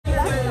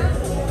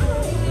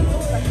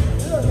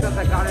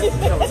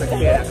since I was a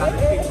kid. I got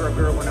this thing for a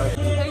girl when I was. I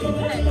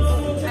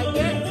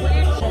get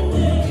weird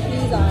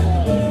cheese on it.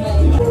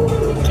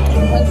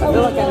 I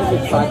feel like I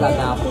need to try that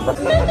now.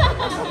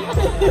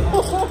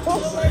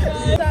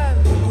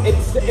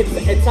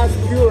 It's as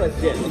pure as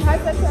this.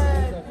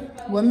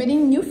 We're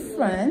meeting new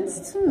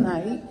friends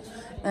tonight,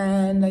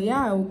 and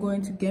yeah, we're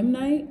going to game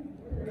night.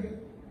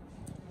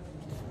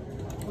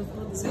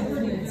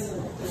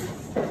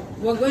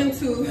 We're going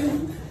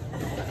to.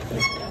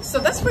 So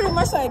that's pretty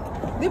much like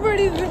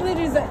Liberty Village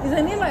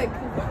isn't it like?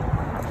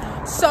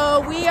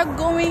 So we are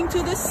going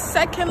to the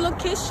second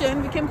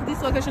location. We came to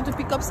this location to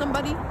pick up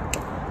somebody,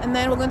 and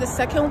then we're going to the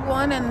second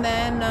one, and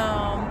then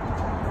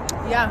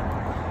yeah,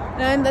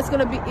 and that's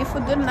gonna be it for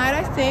the night.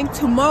 I think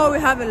tomorrow we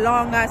have a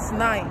long ass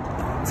night.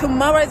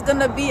 Tomorrow is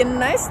gonna be a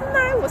nice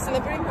night. We're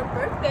celebrating her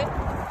birthday.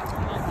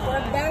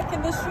 We're back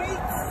in the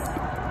streets.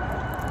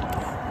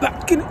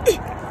 Back in the...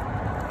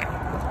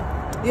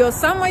 Yo,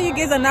 some of you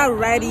guys are not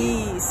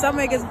ready. Some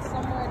of you guys...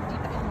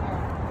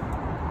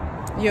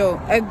 Yo,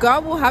 a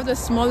girl will have the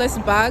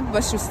smallest bag,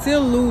 but she'll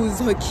still lose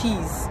her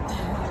keys.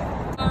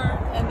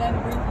 And then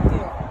bring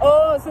here.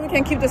 Oh, so we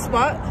can keep the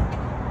spot?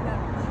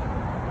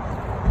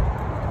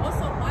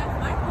 Also, my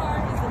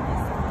car is in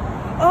this.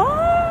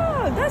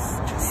 Oh, that's...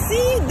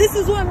 See, this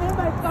is what I mean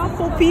by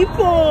thoughtful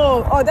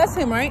people. Oh, that's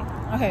him, right?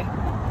 Okay.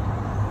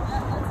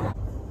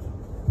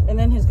 And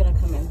then he's gonna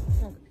come in.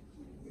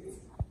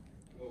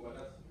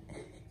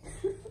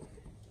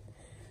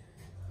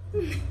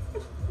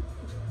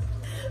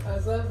 I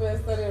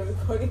started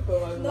recording for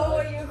my No,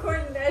 are you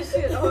recording that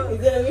shit? Oh.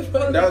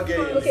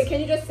 Okay, can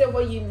you just say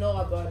what you know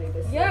about it?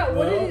 Yeah,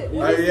 what is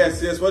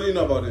it? Yes, what do you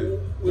know about it?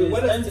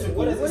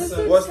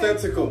 What's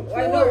tentacle?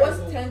 I know what's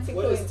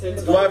tentacle.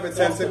 Do I have a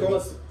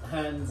tentacle?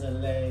 Hands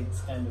and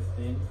legs kind of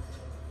thing.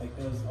 Like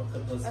those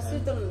octopus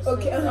hands.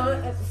 Okay,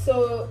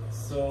 So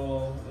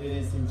it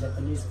is in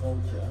Japanese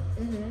culture.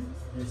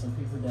 There's some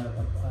people that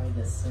acquired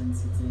a certain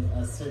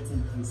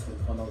taste with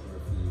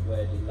pornography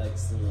where they like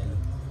seeing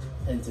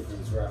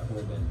tentacles wrap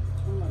women.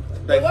 Oh my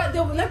god. Like what? They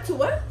would like to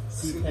what?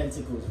 See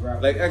tentacles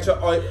wrap. Like actual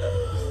oil.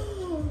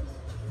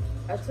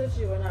 I told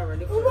you we're not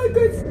ready for Oh my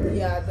god.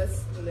 Yeah,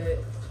 that's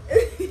lit.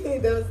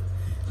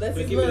 That's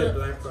give it a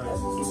black price.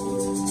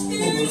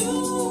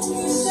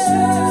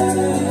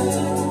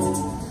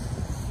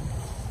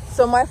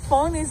 So my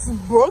phone is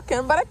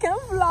broken, but I can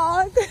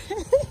vlog.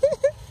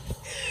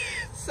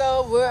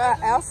 So we're at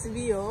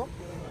LCBO.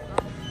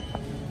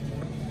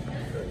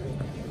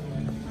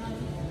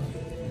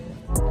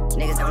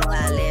 Niggas don't know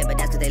how I live, but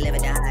that's cause they live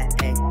it high.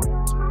 Hey.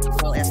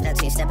 Full F step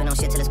team stepping on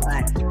shit till it's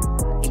quiet.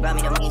 He brought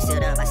me the money,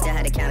 stood up. I still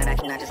had to count it, I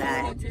cannot just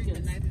hide.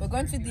 We're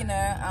going to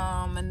dinner,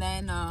 and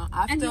then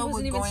after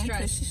we're going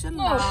to Shisha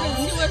Lounge. Oh,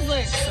 she was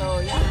like, so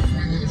yeah.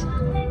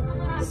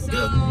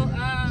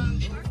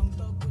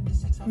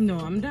 No,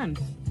 I'm done.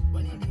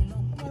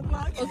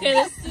 Okay,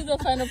 let's see the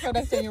final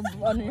product on your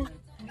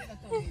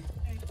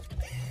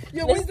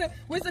Yo,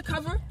 where's the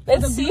cover?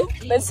 Let's see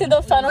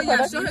the final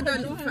product. Show her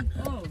the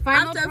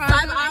after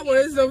 5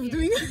 hours of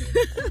doing it.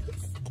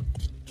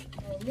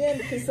 Me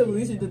and Krista will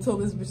usually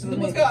told this bitch to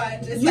make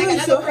it. You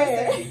and your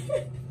hair.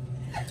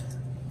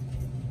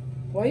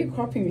 Why are you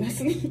cropping,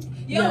 Leslie?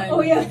 Yo,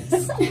 oh yeah.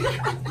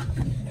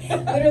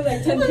 Literally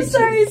like 10 pictures.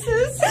 Sorry,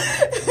 sis.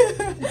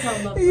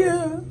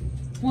 Yeah.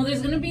 Well,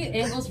 there's gonna be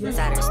angles for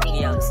Inside of the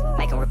studios,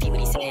 make him repeat what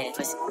he said.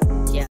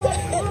 Yeah.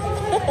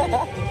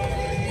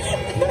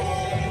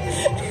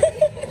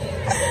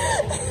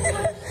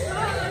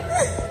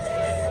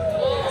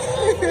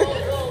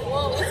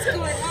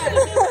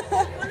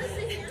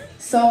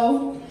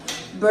 So,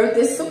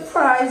 birthday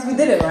surprise. We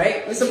did it,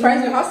 right? We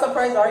surprised you. How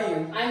surprised are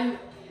you?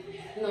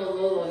 No,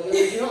 Lolo,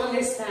 you don't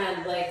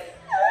understand. Like,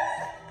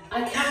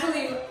 I can't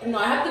believe. No,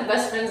 I have the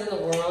best friends in the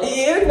world.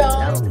 You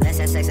know. Let's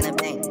have sex in the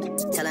bank.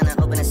 Telling her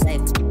open a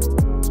safe.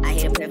 I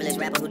hate a privileged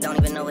rapper who don't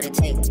even know what it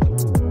takes.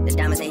 The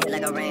diamonds they hit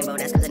like a rainbow.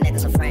 That's cause the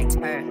necklace of Frank.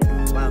 Her.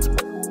 Whoa,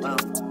 whoa,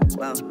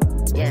 whoa.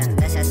 Yeah,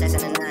 let's have sex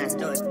in the nines.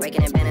 Do it.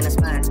 Breaking and bending the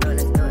spine. Do it,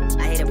 let's do it.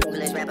 I hate a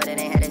privileged rapper that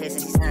ain't had a hit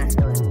since he signed.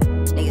 Do it.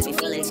 Niggas be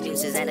full of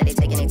excuses after they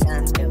taking their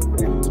time.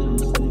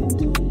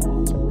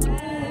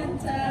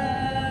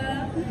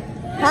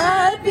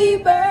 Happy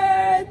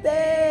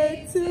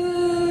birthday to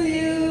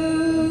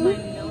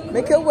you.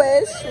 Make a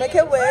wish. Make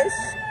a wish.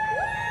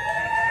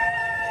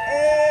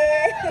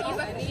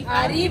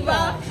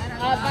 Arriba,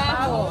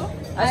 abajo,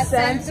 al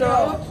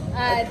centro,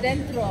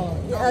 adentro.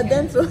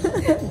 Adentro.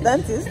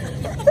 Dentist.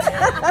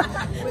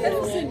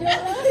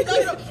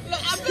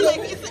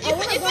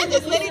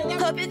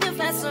 Hope you can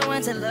find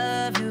someone to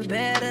love you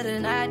better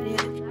than I did.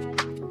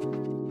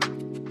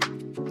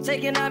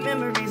 Taking our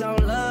memories on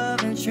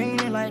love and treating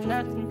it like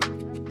nothing.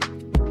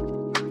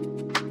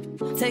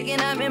 Taking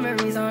our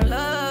memories on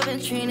love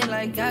and treating it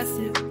like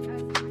gossip.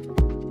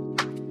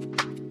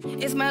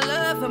 It's my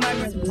love for my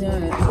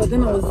Yeah, but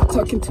then I was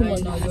talking too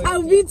much.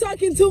 I've been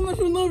talking too much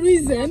for no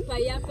reason.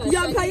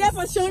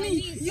 Yapa,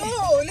 Shoni. Yo,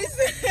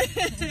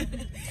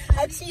 listen.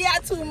 Actually, yeah,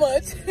 too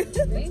much.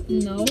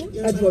 No.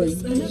 At all. I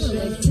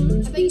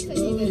bet you said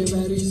you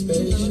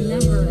did.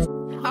 Never.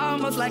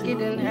 almost almost like it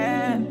didn't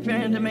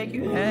happen to make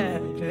you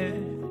happy.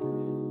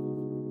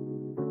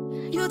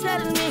 You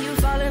telling me you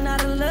falling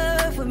out of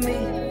love with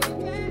me.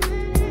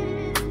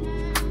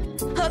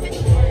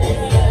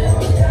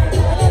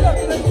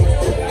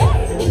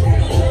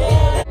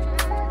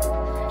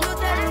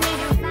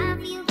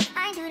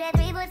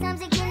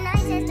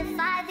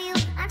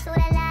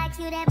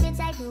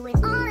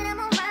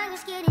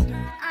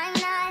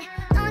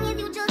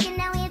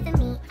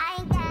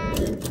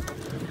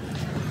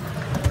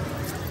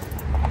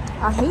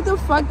 I hate the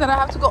fact that I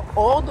have to go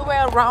all the way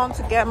around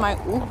to get my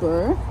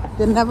Uber.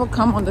 They never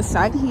come on the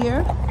side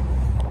here.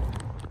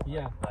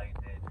 Yeah.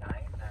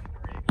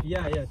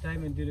 Yeah,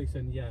 time and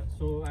direction. Yeah.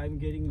 So I'm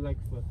getting like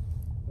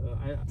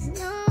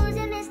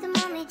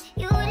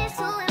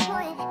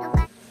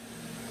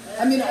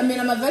I'm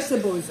a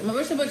vegetables. I'm a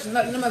vegetables,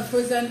 not my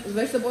frozen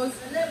vegetables.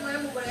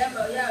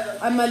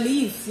 I'm a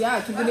leaves,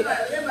 yeah. To get it.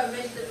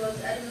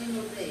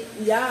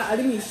 Yeah, I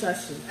didn't mean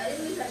shashi.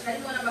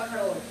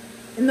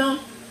 No,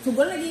 to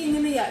go like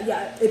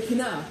yeah,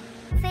 epina.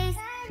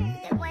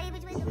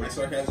 My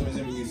sarcasm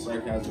isn't really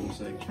sarcasm, it's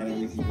like trying to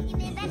make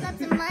you back up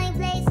to my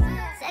place.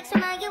 Sex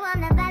remind you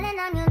I'm not balling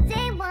on your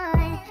day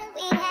one.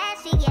 We ain't had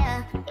shit,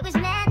 yeah. It was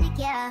magic,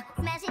 yeah.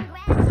 Smashing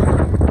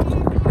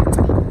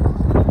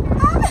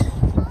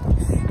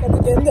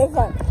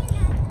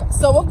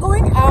So we're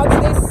going out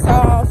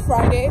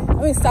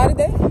this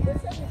Saturday.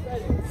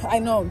 I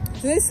know.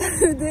 Today's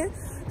Saturday,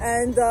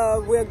 and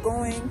we're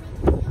going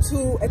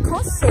to a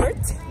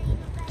concert.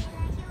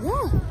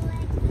 Yeah,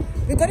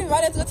 we got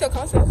invited to go to a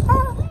concert.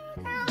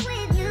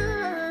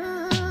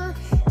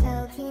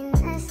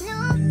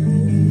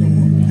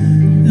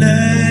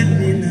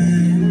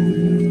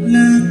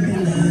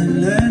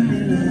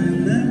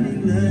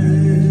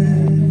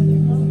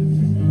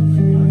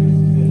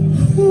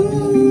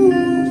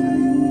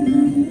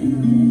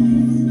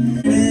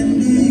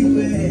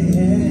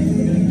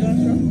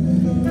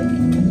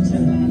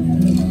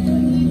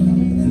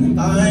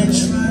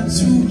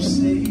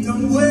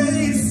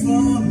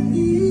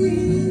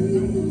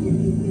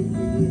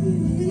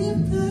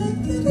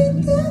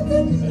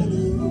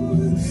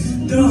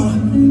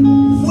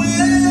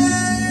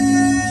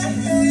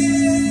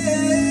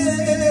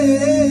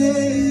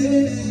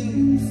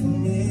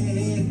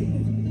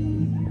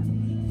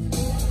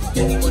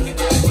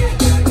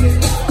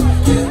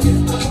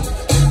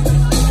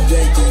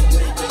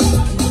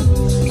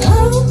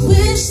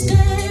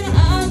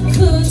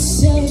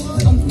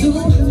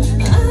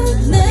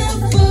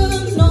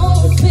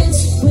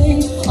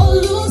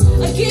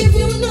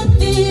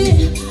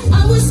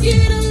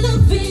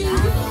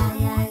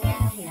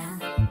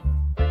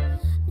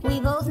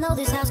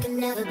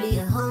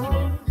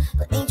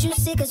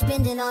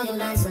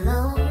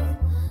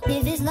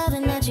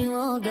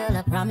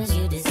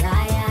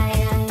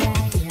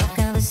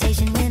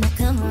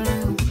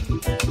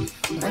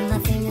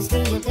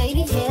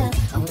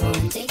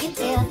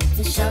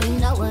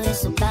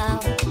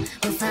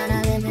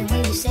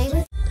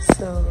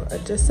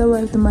 Just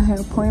arrived at my hair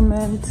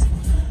appointment.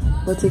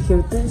 We'll take care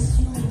of this.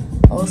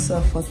 Also,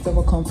 I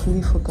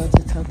completely forgot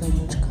to tell them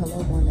which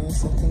color one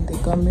is. I think they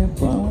got me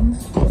brown,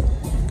 but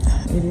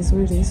it is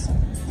what it is.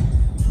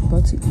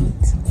 About to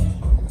eat.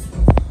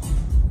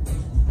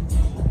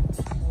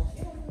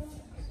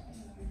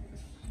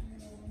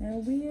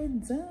 And we are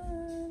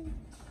done.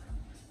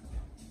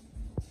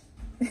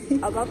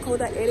 I got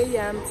called at 8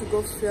 a.m. to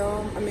go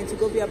to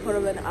go be a part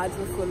of an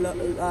advert for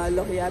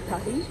L'Oreal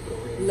Paris.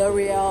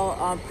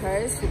 L'Oreal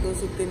Paris, for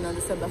those who didn't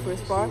understand the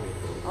first part.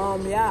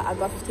 Yeah, I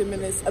got 15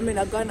 minutes. I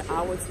got an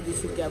hour to do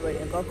to get ready.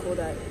 I got called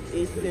at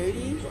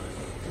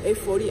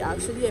 8:40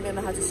 actually, and then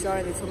I had to shower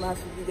and they told me I have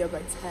to be there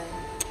by 10.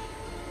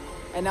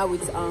 And now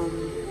it's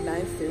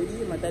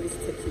 9:30. My dad is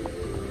taking me.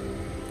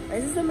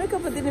 And just the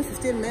makeup I did in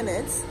 15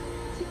 minutes.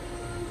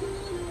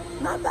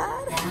 Not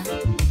bad.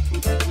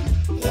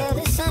 Yeah,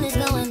 the sun is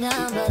going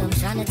down, but I'm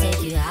trying to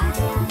take you out.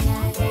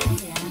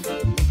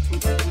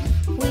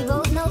 We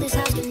both know this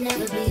house can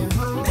never be a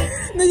home.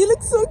 No, you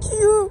look so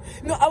cute.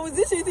 No, I was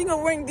literally thinking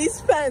of wearing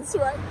these pants,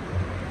 right?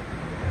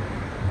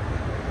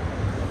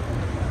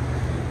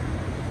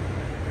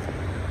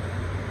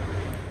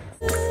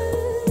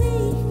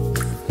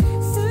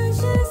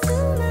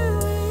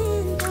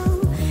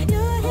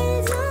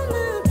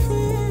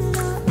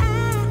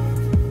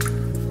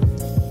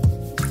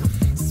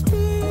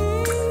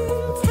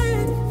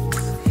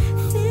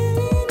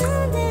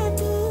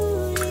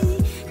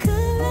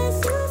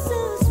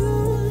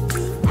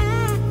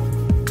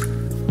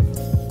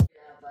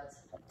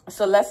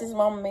 So Leslie's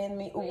mom made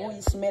me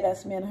uwu smith.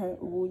 That's me and her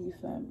uwu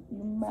fam.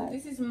 So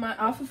this is my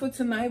outfit for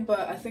tonight, but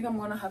I think I'm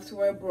gonna have to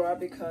wear a bra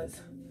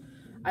because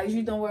I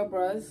usually don't wear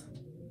bras,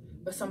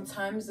 but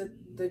sometimes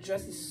the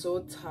dress is so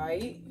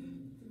tight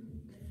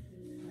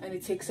and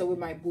it takes away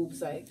my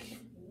boobs. Like,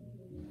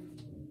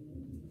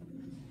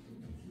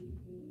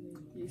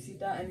 you see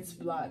that, and it's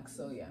black,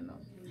 so yeah, no.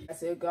 I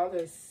say girl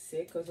is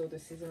sick because of the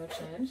seasonal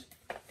change,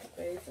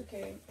 but it's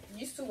okay.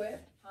 Used to it.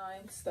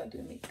 Fine, start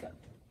doing makeup.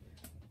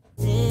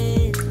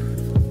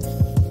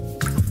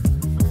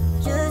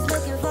 Just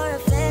looking for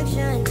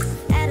affection.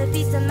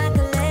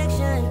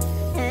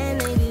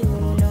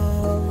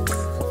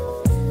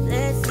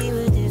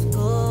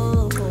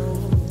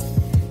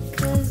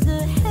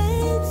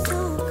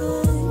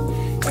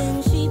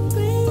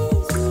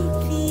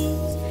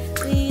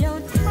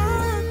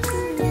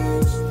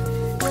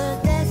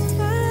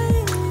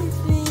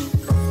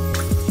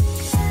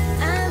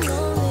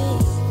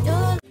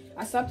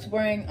 stopped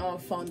wearing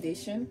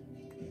foundation,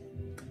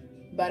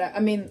 but I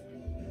mean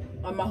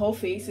on my whole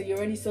face. So you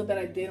already saw that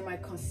I did my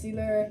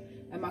concealer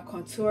and my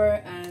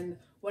contour, and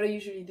what I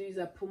usually do is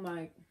I put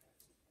my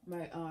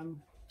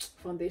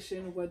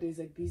foundation where there's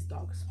like these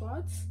dark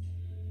spots,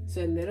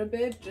 so a little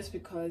bit, just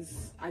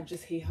because I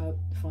just hate how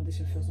the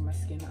foundation feels on my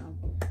skin now,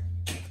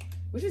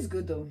 which is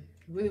good though,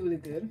 really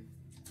good.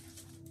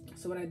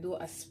 So what I do,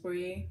 I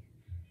spray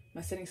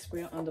my setting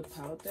spray on the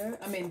powder,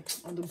 I mean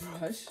on the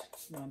brush,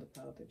 not on the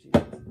powder,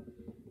 Jesus.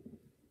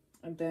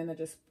 And then I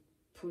just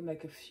put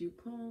like a few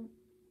pumps,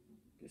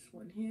 this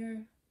one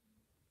here,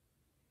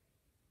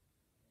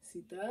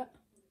 see that?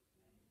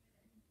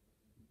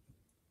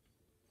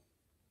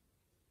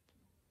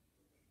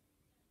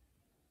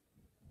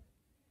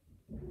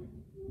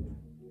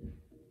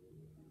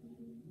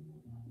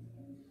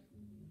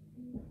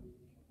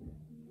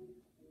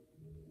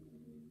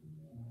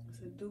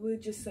 So do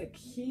it just like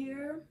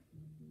here.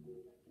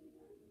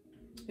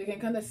 You can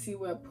kind of see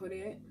where I put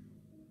it,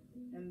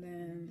 and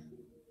then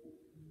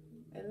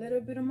a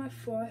little bit on my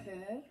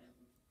forehead.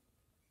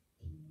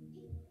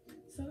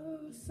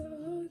 So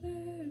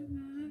there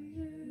my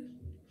head.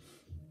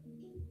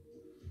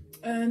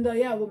 And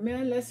yeah, well, me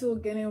and Leslie were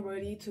getting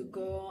ready to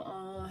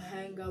go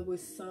hang out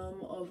with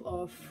some of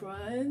our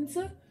friends.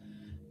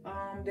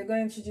 They're going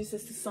to introduce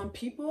us to some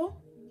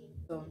people.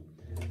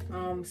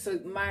 So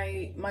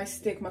my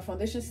stick, my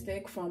foundation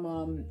stick from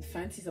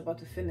Fenty is about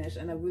to finish,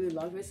 and I really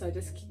love it, so I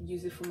just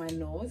use it for my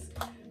nose.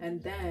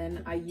 And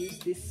then I use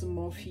this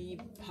Morphe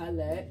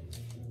palette,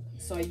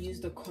 so I use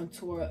the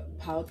contour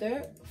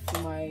powder for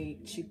my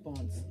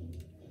cheekbones.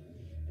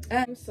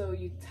 And so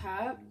you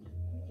tap,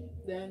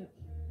 then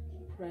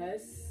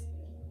press.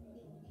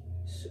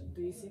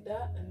 Do you see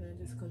that? And then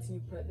just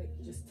continue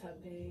just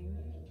tapping.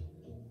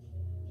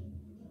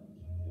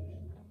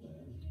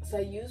 So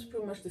I use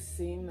pretty much the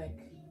same,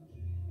 like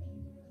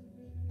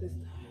this,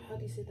 how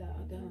do you say that?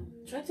 I'm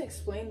trying to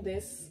explain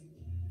this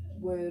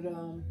with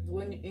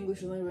when English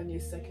is not even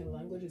your second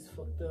language, is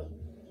fucked up.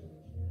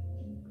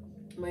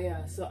 But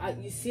yeah, so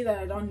you see that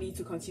I don't need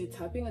to continue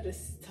tapping. I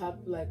just tap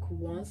like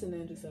once and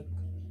then just like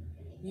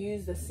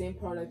use the same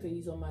product I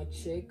use on my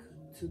cheek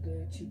to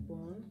the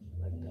cheekbone,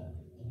 like that,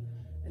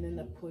 and then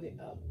I put it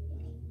up.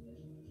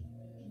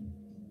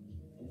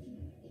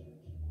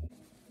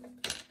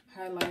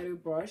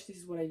 Highlighter brush, this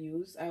is what I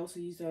use. I also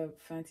use a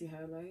Fenty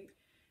highlight,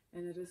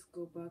 and I just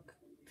go back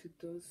to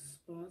those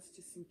spots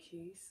just in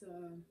case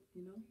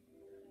you know,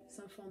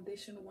 some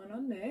foundation went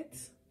on it.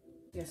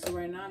 Yeah, so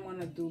right now I'm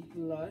gonna do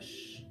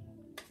blush.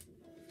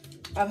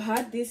 I've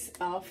had this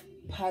e.l.f.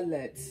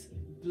 palette,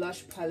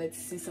 blush palette,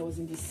 since I was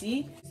in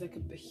DC. It's like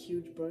a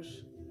huge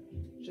brush.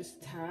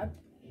 Just tap,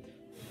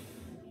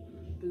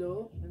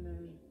 blow, and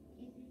then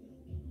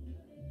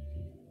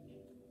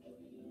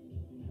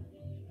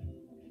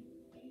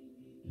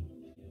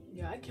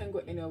yeah, I can't go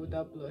anywhere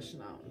without blush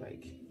now.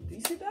 Like, do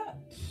you see that?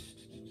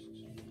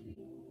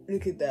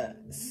 Look at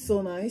that,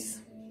 so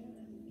nice.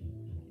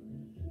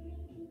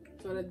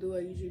 So what I do, I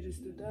usually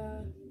just do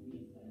that.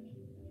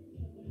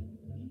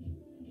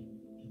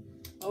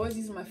 I always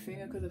use my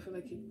finger because I feel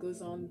like it goes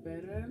on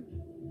better.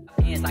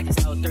 Hands like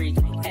it's 03.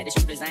 Had the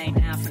shooters aim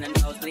down from the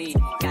nosebleed.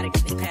 Gotta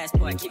get this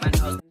passport, keep my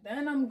nose.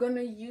 Then I'm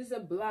gonna use a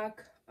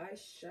black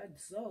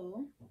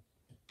eyeshadow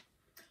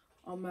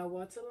on my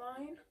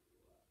waterline.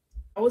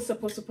 I was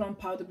supposed to put on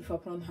powder before I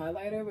put on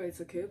highlighter, but it's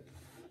okay.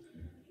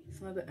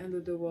 It's not the end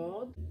of the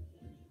world.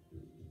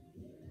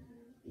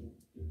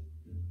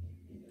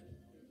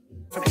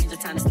 From Angel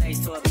Town to States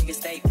to a bigger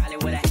state, probably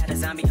would have had a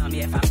zombie on me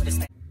if I would have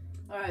stayed.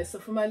 Alright, so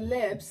for my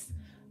lips,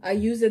 I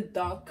use a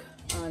dark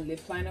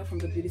lip liner from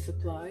the Beauty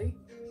Supply.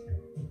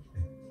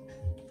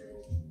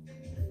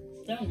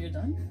 Damn, you're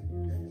done?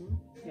 Mm-hmm.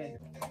 Yeah.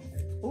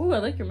 Ooh, I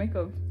like your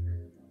makeup.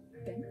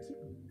 Thank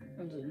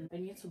you. I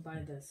need to buy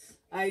this.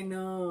 I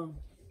know.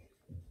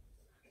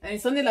 And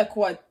it's only like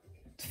what,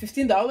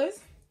 $15?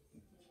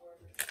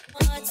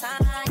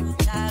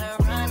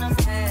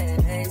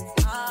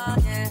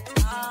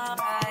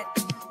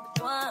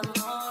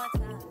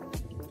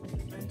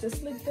 And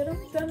just like that,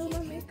 I'm done with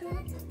my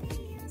makeup.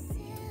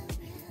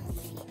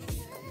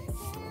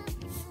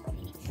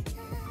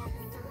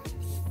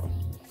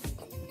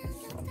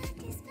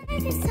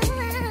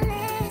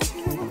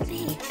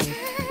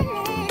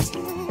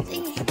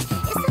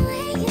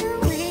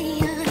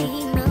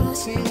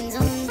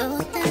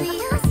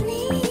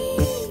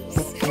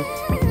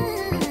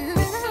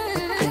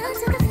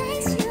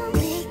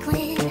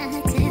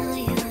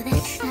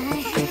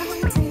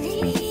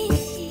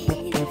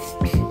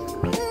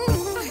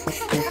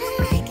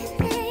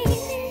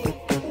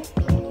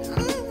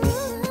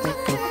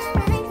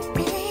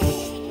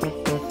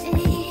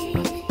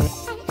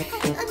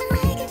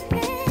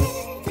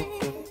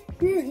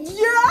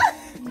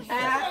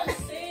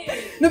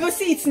 No, but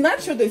see, it's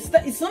natural though.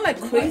 It's not like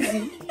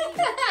crazy.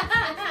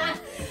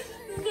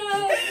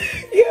 No.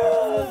 Yo.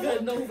 Oh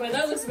god, no, but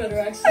that looks better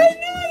actually. I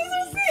know,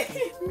 this is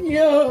it.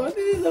 Yo,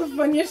 this is the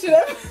funniest shit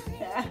ever.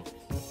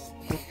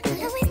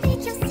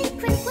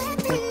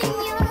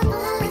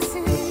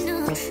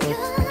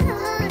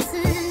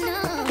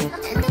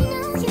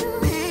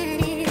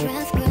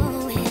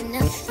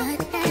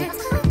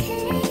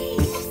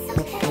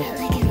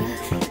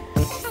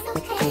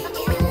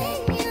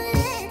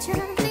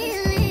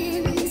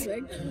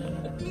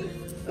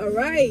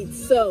 right,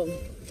 so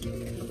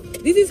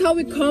this is how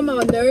we calm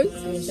our nerves.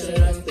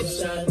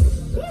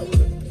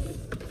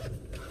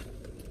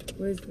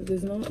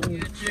 There's no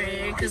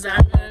Drink, cause I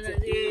know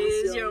that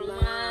is your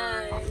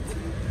mind.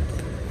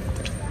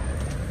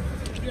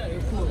 Yeah,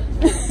 you're cool.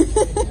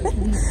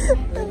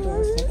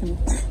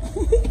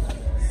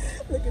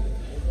 Look at it.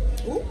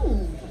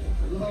 Ooh.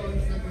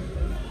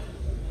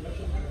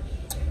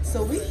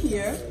 So we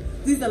here.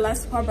 This is the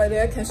last part by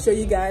there. I can show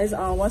you guys.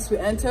 Once we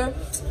enter,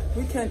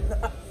 we can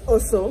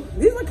also.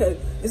 This is like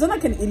it's not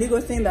like an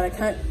illegal thing that I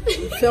can't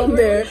film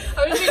there.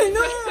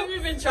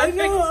 I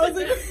know.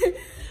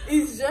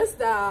 It's just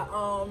that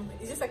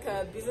it's just like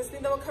a business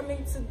thing that we're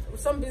coming to.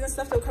 Some business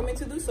stuff that we're coming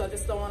to do. So I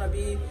just don't want to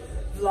be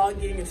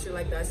vlogging and shit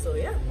like that. So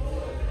yeah.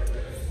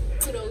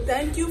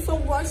 Thank you for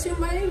watching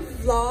my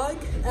vlog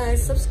and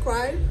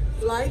subscribe,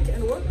 like,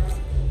 and what?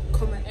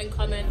 Comment. And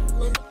comment.